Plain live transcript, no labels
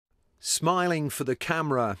Smiling for the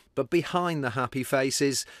camera, but behind the happy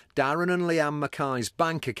faces, Darren and Leanne Mackay's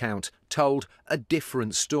bank account told a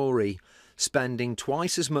different story. Spending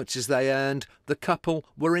twice as much as they earned, the couple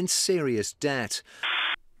were in serious debt.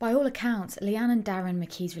 By all accounts, Leanne and Darren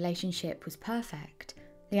McKee's relationship was perfect.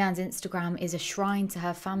 Leanne's Instagram is a shrine to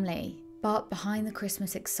her family, but behind the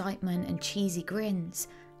Christmas excitement and cheesy grins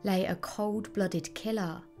lay a cold-blooded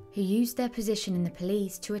killer who used their position in the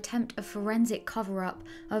police to attempt a forensic cover-up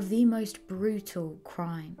of the most brutal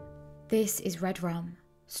crime. This is Red Rum,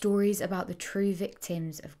 stories about the true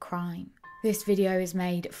victims of crime. This video is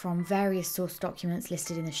made from various source documents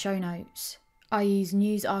listed in the show notes. I use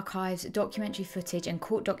news archives, documentary footage and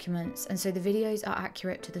court documents, and so the videos are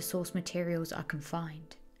accurate to the source materials I can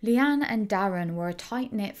find. Leanne and Darren were a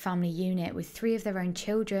tight-knit family unit with 3 of their own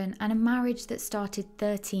children and a marriage that started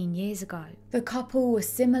 13 years ago. The couple were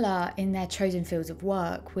similar in their chosen fields of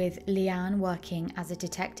work, with Leanne working as a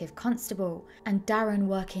detective constable and Darren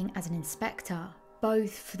working as an inspector,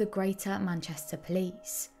 both for the Greater Manchester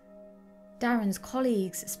Police. Darren's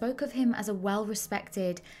colleagues spoke of him as a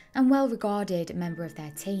well-respected and well-regarded member of their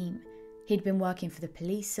team. He'd been working for the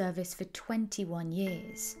police service for 21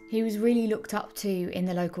 years. He was really looked up to in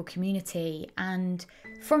the local community, and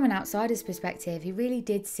from an outsider's perspective, he really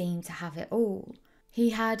did seem to have it all.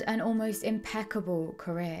 He had an almost impeccable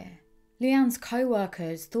career. Leanne's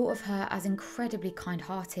co-workers thought of her as incredibly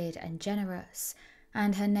kind-hearted and generous,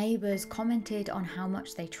 and her neighbours commented on how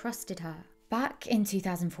much they trusted her. Back in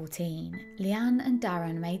 2014, Leanne and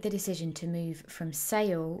Darren made the decision to move from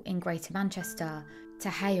Sale in Greater Manchester to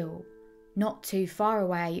Hale. Not too far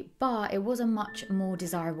away, but it was a much more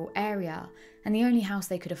desirable area, and the only house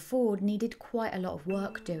they could afford needed quite a lot of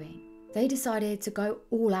work doing. They decided to go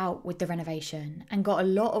all out with the renovation and got a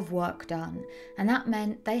lot of work done, and that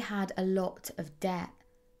meant they had a lot of debt.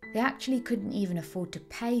 They actually couldn't even afford to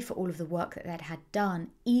pay for all of the work that they'd had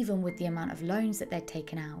done, even with the amount of loans that they'd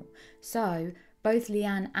taken out. So both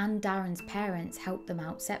Leanne and Darren's parents helped them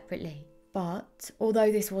out separately. But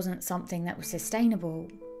although this wasn't something that was sustainable,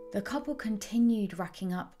 the couple continued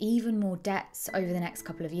racking up even more debts over the next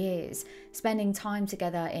couple of years, spending time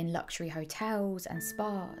together in luxury hotels and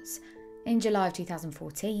spas. In July of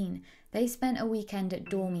 2014, they spent a weekend at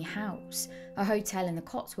Dormy House, a hotel in the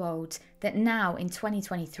Cotswolds that now, in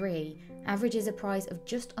 2023, averages a price of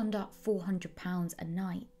just under £400 a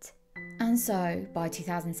night. And so, by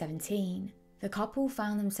 2017, the couple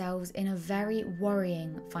found themselves in a very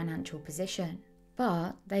worrying financial position.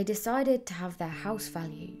 But they decided to have their house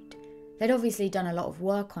valued. They'd obviously done a lot of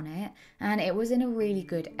work on it, and it was in a really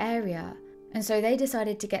good area. And so they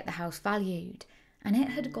decided to get the house valued, and it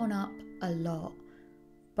had gone up a lot.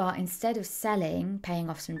 But instead of selling, paying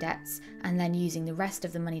off some debts, and then using the rest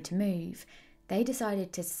of the money to move, they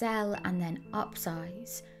decided to sell and then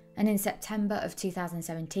upsize. And in September of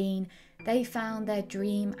 2017, they found their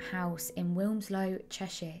dream house in Wilmslow,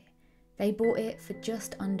 Cheshire. They bought it for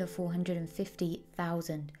just under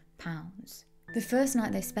 £450,000. The first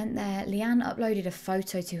night they spent there, Leanne uploaded a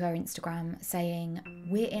photo to her Instagram saying,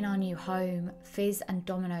 "We're in our new home, fizz and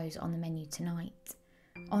Domino's on the menu tonight."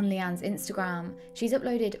 On Leanne's Instagram, she's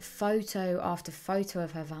uploaded photo after photo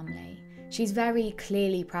of her family. She's very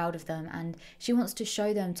clearly proud of them, and she wants to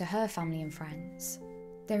show them to her family and friends.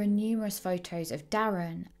 There are numerous photos of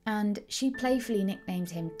Darren, and she playfully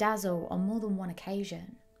nicknamed him Dazzle on more than one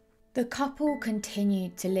occasion. The couple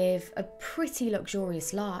continued to live a pretty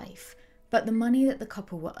luxurious life, but the money that the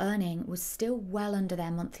couple were earning was still well under their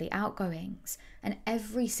monthly outgoings, and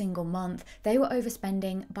every single month they were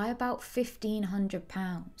overspending by about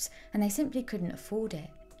 £1,500, and they simply couldn't afford it.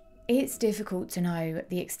 It's difficult to know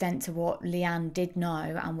the extent to what Leanne did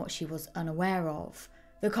know and what she was unaware of.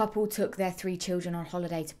 The couple took their 3 children on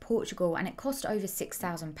holiday to Portugal, and it cost over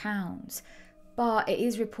 £6,000. But it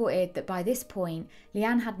is reported that by this point,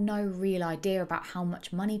 Leanne had no real idea about how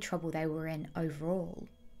much money trouble they were in overall.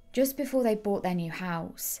 Just before they bought their new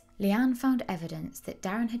house, Leanne found evidence that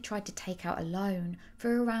Darren had tried to take out a loan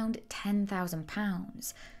for around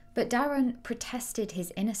 £10,000, but Darren protested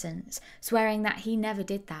his innocence, swearing that he never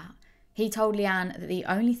did that. He told Leanne that the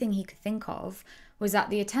only thing he could think of was that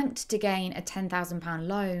the attempt to gain a £10,000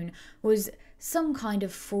 loan was some kind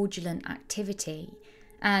of fraudulent activity,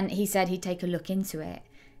 and he said he'd take a look into it.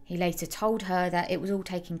 He later told her that it was all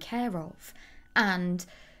taken care of, and,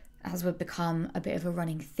 as would become a bit of a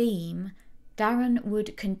running theme, Darren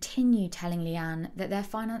would continue telling Leanne that their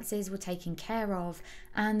finances were taken care of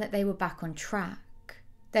and that they were back on track.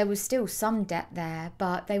 There was still some debt there,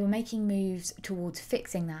 but they were making moves towards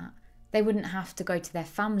fixing that. They wouldn't have to go to their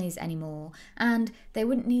families anymore, and they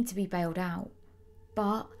wouldn't need to be bailed out.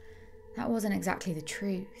 But that wasn't exactly the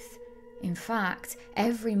truth. In fact,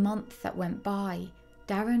 every month that went by,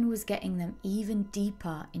 Darren was getting them even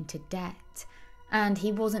deeper into debt, and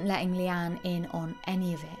he wasn't letting Leanne in on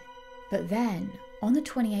any of it. But then, on the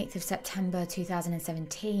 28th of September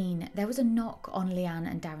 2017, there was a knock on Leanne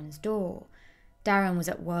and Darren's door. Darren was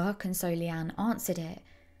at work, and so Leanne answered it,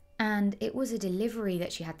 and it was a delivery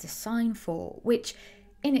that she had to sign for, which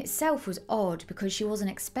in itself was odd because she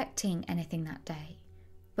wasn't expecting anything that day.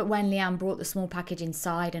 But when Leanne brought the small package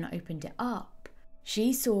inside and opened it up,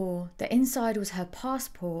 she saw that inside was her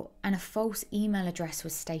passport and a false email address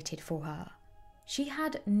was stated for her. She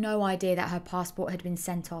had no idea that her passport had been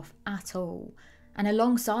sent off at all, and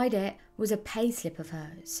alongside it was a payslip of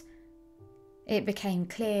hers. It became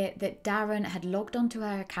clear that Darren had logged onto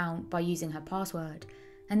her account by using her password,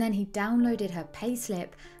 and then he downloaded her payslip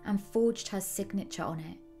and forged her signature on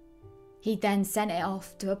it. He then sent it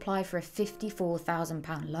off to apply for a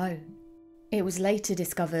 £54,000 loan. It was later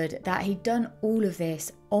discovered that he'd done all of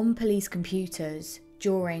this on police computers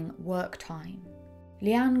during work time.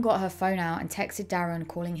 Leanne got her phone out and texted Darren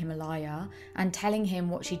calling him a liar and telling him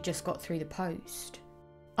what she'd just got through the post.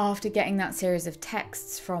 After getting that series of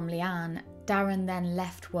texts from Leanne, Darren then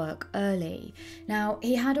left work early. Now,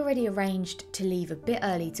 he had already arranged to leave a bit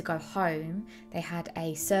early to go home. They had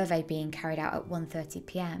a survey being carried out at 1:30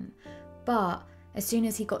 p.m. But as soon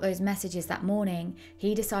as he got those messages that morning,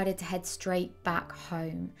 he decided to head straight back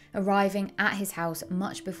home, arriving at his house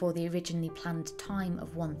much before the originally planned time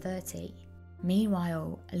of 1:30.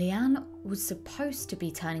 Meanwhile, Leanne was supposed to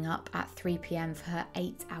be turning up at 3 p.m. for her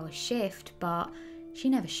 8-hour shift, but she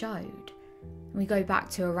never showed. We go back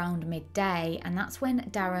to around midday, and that's when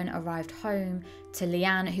Darren arrived home to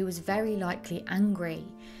Leanne, who was very likely angry.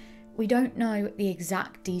 We don't know the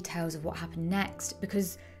exact details of what happened next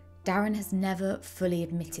because Darren has never fully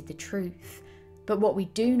admitted the truth. But what we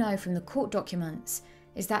do know from the court documents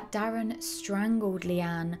is that Darren strangled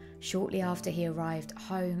Leanne shortly after he arrived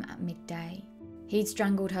home at midday. He'd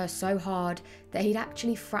strangled her so hard that he'd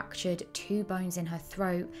actually fractured 2 bones in her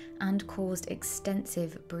throat and caused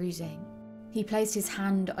extensive bruising. He placed his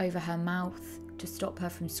hand over her mouth to stop her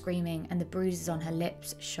from screaming, and the bruises on her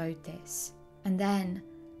lips showed this. And then,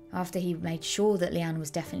 after he made sure that Leanne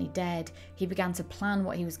was definitely dead, he began to plan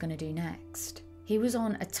what he was going to do next. He was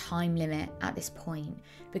on a time limit at this point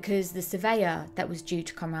because the surveyor that was due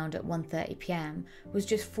to come round at 1:30 p.m. was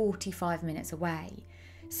just 45 minutes away.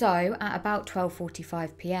 So, at about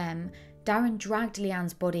 12:45 p.m, Darren dragged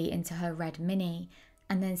Leanne's body into her red Mini,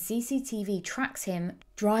 and then CCTV tracks him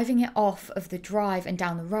driving it off of the drive and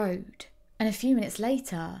down the road. And a few minutes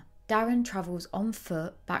later, Darren travels on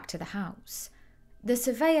foot back to the house. The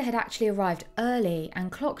surveyor had actually arrived early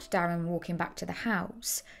and clocked Darren walking back to the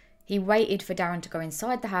house. He waited for Darren to go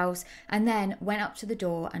inside the house and then went up to the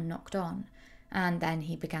door and knocked on. And then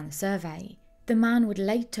he began the survey. The man would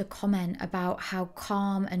later comment about how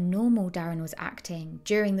calm and normal Darren was acting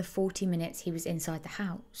during the 40 minutes he was inside the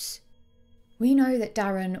house. We know that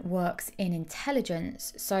Darren works in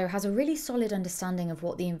intelligence, so has a really solid understanding of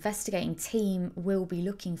what the investigating team will be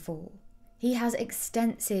looking for. He has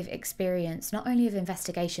extensive experience not only of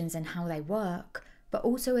investigations and how they work, but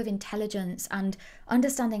also of intelligence and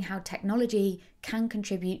understanding how technology can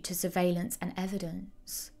contribute to surveillance and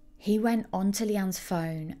evidence. He went onto Leanne's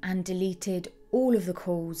phone and deleted all of the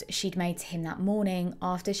calls she'd made to him that morning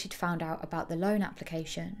after she'd found out about the loan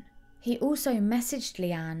application. He also messaged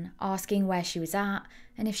Leanne asking where she was at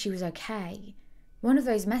and if she was okay. One of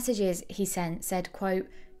those messages he sent said, quote,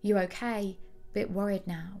 "You okay? Bit worried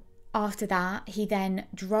now." After that, he then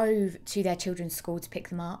drove to their children's school to pick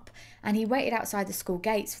them up, and he waited outside the school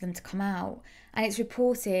gates for them to come out. And it's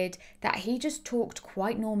reported that he just talked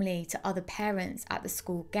quite normally to other parents at the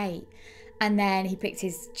school gate. And then he picked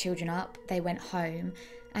his children up, they went home,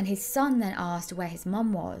 and his son then asked where his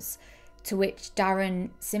mum was, to which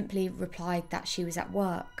Darren simply replied that she was at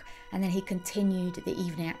work, and then he continued the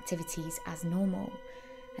evening activities as normal.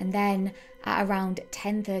 And then at around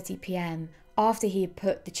 10:30 p.m, after he had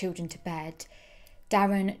put the children to bed,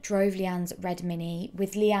 Darren drove Leanne's red Mini,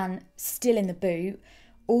 with Leanne still in the boot,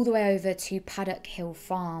 all the way over to Paddock Hill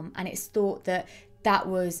Farm, and it's thought that that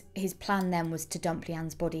was his plan then, was to dump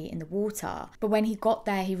Leanne's body in the water. But when he got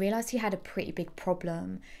there, he realised he had a pretty big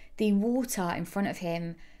problem. The water in front of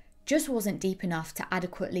him just wasn't deep enough to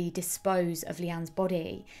adequately dispose of Leanne's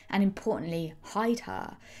body and, importantly, hide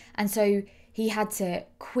her. And so he had to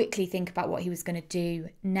quickly think about what he was going to do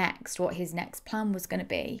next, what his next plan was going to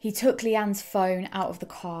be. He took Leanne's phone out of the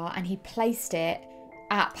car and he placed it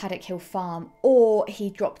at Paddock Hill Farm, or he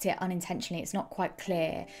dropped it unintentionally. It's not quite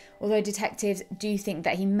clear, although detectives do think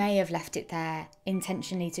that he may have left it there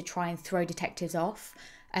intentionally to try and throw detectives off.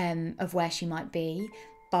 of where she might be,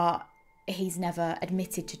 but he's never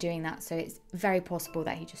admitted to doing that, so it's very possible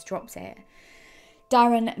that he just drops it.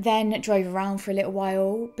 Darren then drove around for a little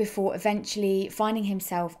while before eventually finding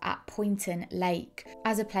himself at Poynton Lake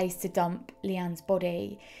as a place to dump Leanne's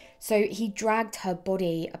body. So he dragged her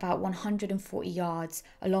body about 140 yards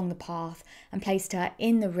along the path and placed her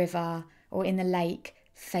in the river or in the lake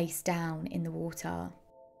face down in the water.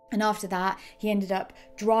 And after that, he ended up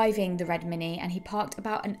driving the red Mini and he parked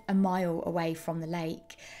about a mile away from the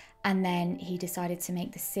lake. And then he decided to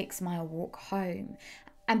make the 6-mile walk home.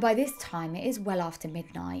 And by this time, it is well after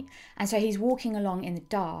midnight. And so he's walking along in the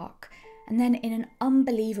dark. And then in an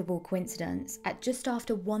unbelievable coincidence, at just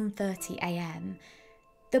after 1:30 a.m,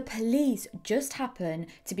 the police just happen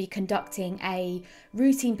to be conducting a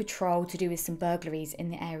routine patrol to do with some burglaries in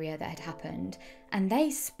the area that had happened. And they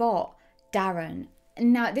spot Darren.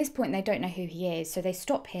 Now, at this point, they don't know who he is. So they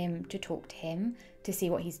stop him to talk to him to see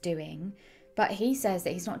what he's doing. But he says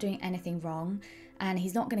that he's not doing anything wrong. And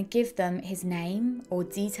he's not going to give them his name or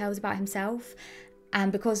details about himself.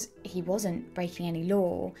 And because he wasn't breaking any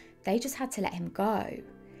law, they just had to let him go.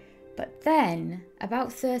 But then,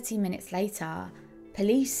 about 30 minutes later,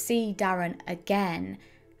 police see Darren again.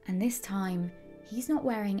 And this time, he's not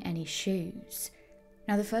wearing any shoes.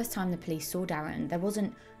 Now, the first time the police saw Darren, there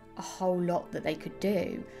wasn't a whole lot that they could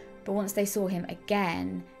do. But once they saw him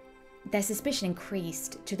again, their suspicion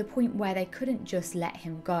increased to the point where they couldn't just let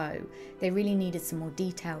him go. They really needed some more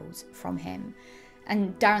details from him.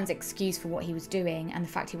 And Darren's excuse for what he was doing and the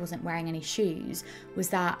fact he wasn't wearing any shoes was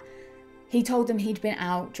that he told them he'd been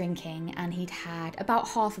out drinking and he'd had about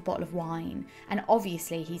half a bottle of wine. And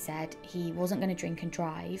obviously, he said he wasn't going to drink and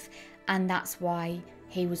drive, and that's why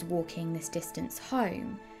he was walking this distance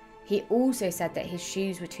home. He also said that his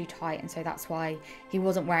shoes were too tight, and so that's why he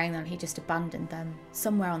wasn't wearing them. He just abandoned them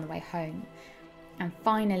somewhere on the way home. And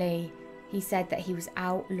finally, he said that he was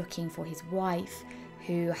out looking for his wife,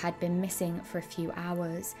 who had been missing for a few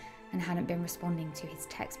hours and hadn't been responding to his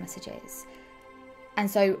text messages. And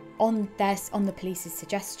so on the police's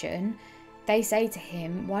suggestion, they say to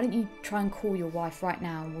him, why don't you try and call your wife right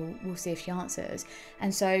now, and we'll see if she answers.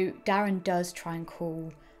 And so Darren does try and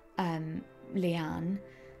call Leanne.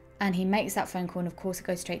 And he makes that phone call, and of course it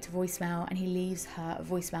goes straight to voicemail, and he leaves her a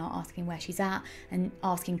voicemail asking where she's at and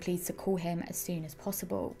asking please to call him as soon as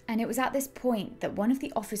possible. And it was at this point that one of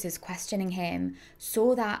the officers questioning him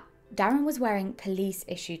saw that Darren was wearing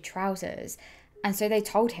police-issued trousers. And so they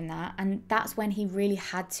told him that, and that's when he really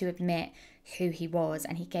had to admit who he was,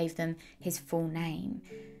 and he gave them his full name.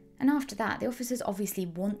 And after that, the officers obviously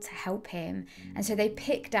want to help him, and so they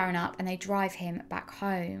pick Darren up and they drive him back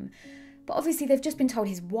home. But obviously they've just been told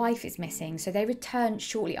his wife is missing, so they return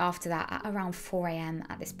shortly after that at around 4 a.m.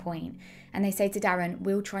 at this point. And they say to Darren,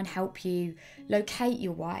 we'll try and help you locate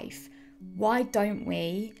your wife. Why don't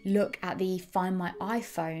we look at the Find My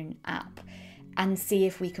iPhone app and see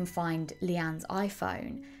if we can find Leanne's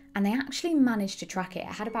iPhone? And they actually managed to track it.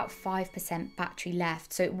 It had about 5% battery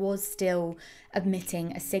left, so it was still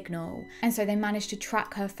emitting a signal. And so they managed to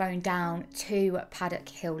track her phone down to Paddock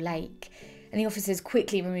Hill Lake. And the officers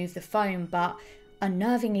quickly removed the phone, but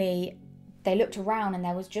unnervingly, they looked around and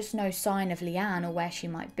there was just no sign of Leanne or where she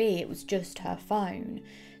might be. It was just her phone.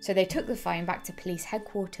 So they took the phone back to police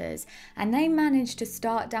headquarters and they managed to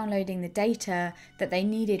start downloading the data that they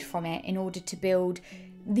needed from it in order to build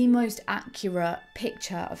the most accurate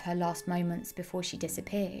picture of her last moments before she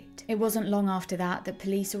disappeared. It wasn't long after that that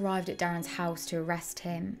police arrived at Darren's house to arrest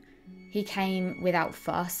him. He came without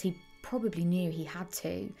fuss. He probably knew he had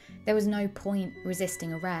to. There was no point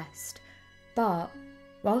resisting arrest. But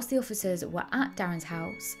whilst the officers were at Darren's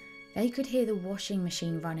house, they could hear the washing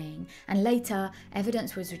machine running, and later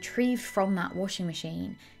evidence was retrieved from that washing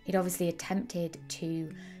machine. He'd obviously attempted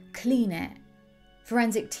to clean it.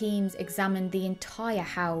 Forensic teams examined the entire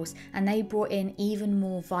house and they brought in even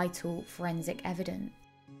more vital forensic evidence.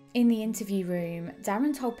 In the interview room,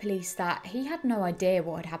 Darren told police that he had no idea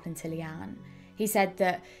what had happened to Leanne. He said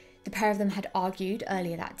that the pair of them had argued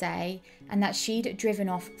earlier that day and that she'd driven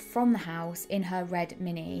off from the house in her red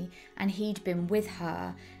Mini and he'd been with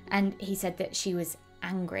her, and he said that she was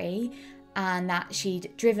angry and that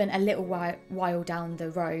she'd driven a little while down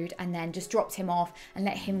the road and then just dropped him off and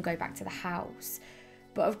let him go back to the house.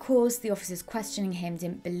 But of course the officers questioning him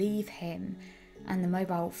didn't believe him, and the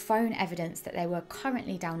mobile phone evidence that they were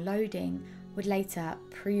currently downloading would later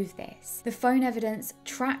prove this. The phone evidence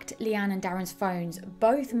tracked Leanne and Darren's phones,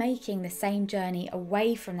 both making the same journey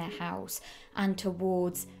away from their house and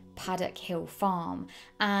towards Paddock Hill Farm.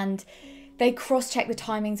 And they cross-checked the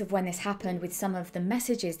timings of when this happened with some of the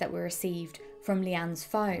messages that were received from Leanne's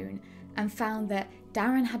phone and found that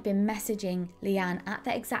Darren had been messaging Leanne at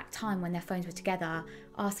the exact time when their phones were together,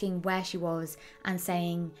 asking where she was and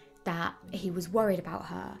saying that he was worried about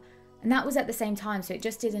her. And that was at the same time, so it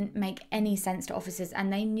just didn't make any sense to officers,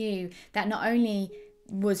 and they knew that not only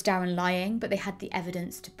was Darren lying, but they had the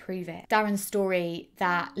evidence to prove it. Darren's story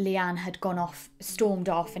that Leanne had stormed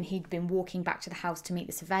off, and he'd been walking back to the house to meet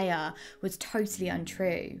the surveyor was totally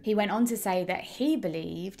untrue. He went on to say that he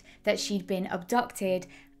believed that she'd been abducted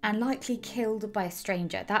and likely killed by a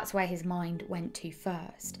stranger. That's where his mind went to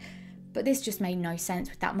first. But this just made no sense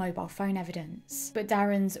with that mobile phone evidence. But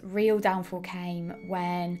Darren's real downfall came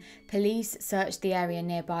when police searched the area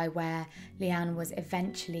nearby where Leanne was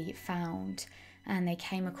eventually found, and they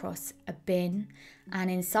came across a bin,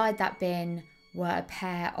 and inside that bin were a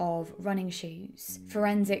pair of running shoes.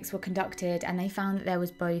 Forensics were conducted, and they found that there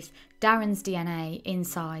was both Darren's DNA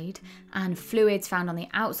inside and fluids found on the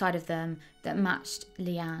outside of them that matched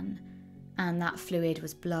Leanne, and that fluid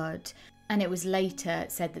was blood. And it was later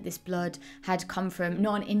said that this blood had come from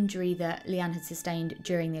not an injury that Leanne had sustained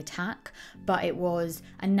during the attack, but it was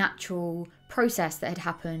a natural process that had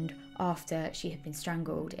happened after she had been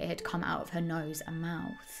strangled. It had come out of her nose and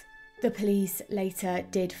mouth. The police later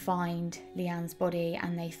did find Leanne's body,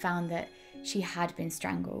 and they found that she had been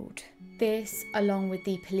strangled. This, along with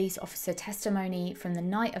the police officer testimony from the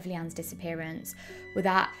night of Leanne's disappearance, were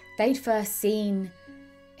that they'd first seen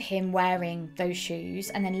him wearing those shoes,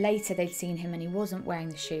 and then later they'd seen him and he wasn't wearing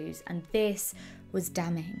the shoes, and this was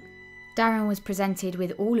damning. Darren was presented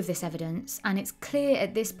with all of this evidence, and it's clear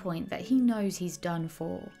at this point that he knows he's done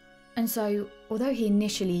for. And so, although he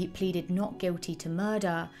initially pleaded not guilty to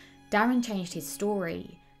murder, Darren changed his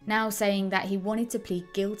story, now saying that he wanted to plead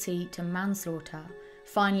guilty to manslaughter,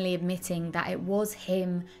 finally admitting that it was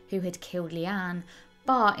him who had killed Leanne,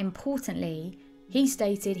 but importantly, he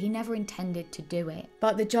stated he never intended to do it.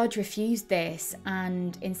 But the judge refused this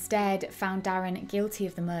and instead found Darren guilty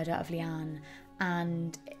of the murder of Leanne,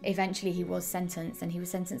 and eventually he was sentenced, and he was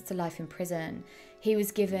sentenced to life in prison. He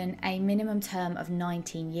was given a minimum term of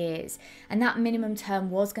 19 years, and that minimum term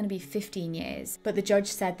was going to be 15 years, but the judge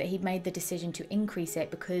said that he'd made the decision to increase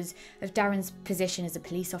it because of Darren's position as a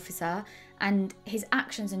police officer and his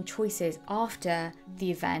actions and choices after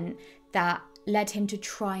the event that led him to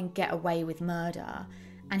try and get away with murder.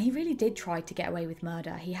 And he really did try to get away with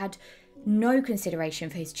murder. He had no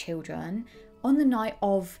consideration for his children. On the night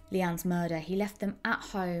of Leanne's murder, he left them at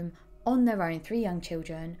home on their own, 3 young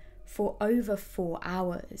children, for over 4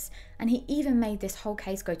 hours. And he even made this whole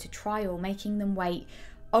case go to trial, making them wait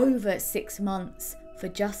over 6 months for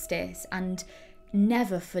justice and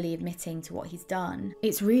never fully admitting to what he's done.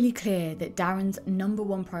 It's really clear that Darren's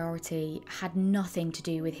 #1 priority had nothing to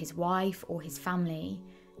do with his wife or his family.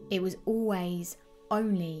 It was always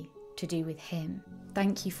only to do with him.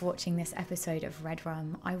 Thank you for watching this episode of Red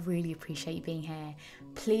Rum. I really appreciate you being here.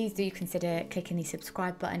 Please do consider clicking the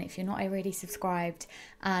subscribe button if you're not already subscribed,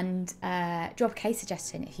 and drop a case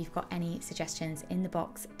suggestion if you've got any suggestions in the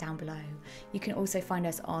box down below. You can also find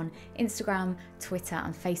us on Instagram, Twitter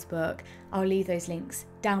and Facebook. I'll leave those links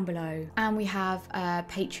down below. And we have a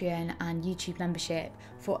Patreon and YouTube membership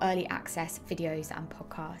for early access videos and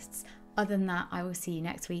podcasts. Other than that, I will see you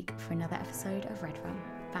next week for another episode of Red Rum.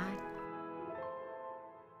 Bye.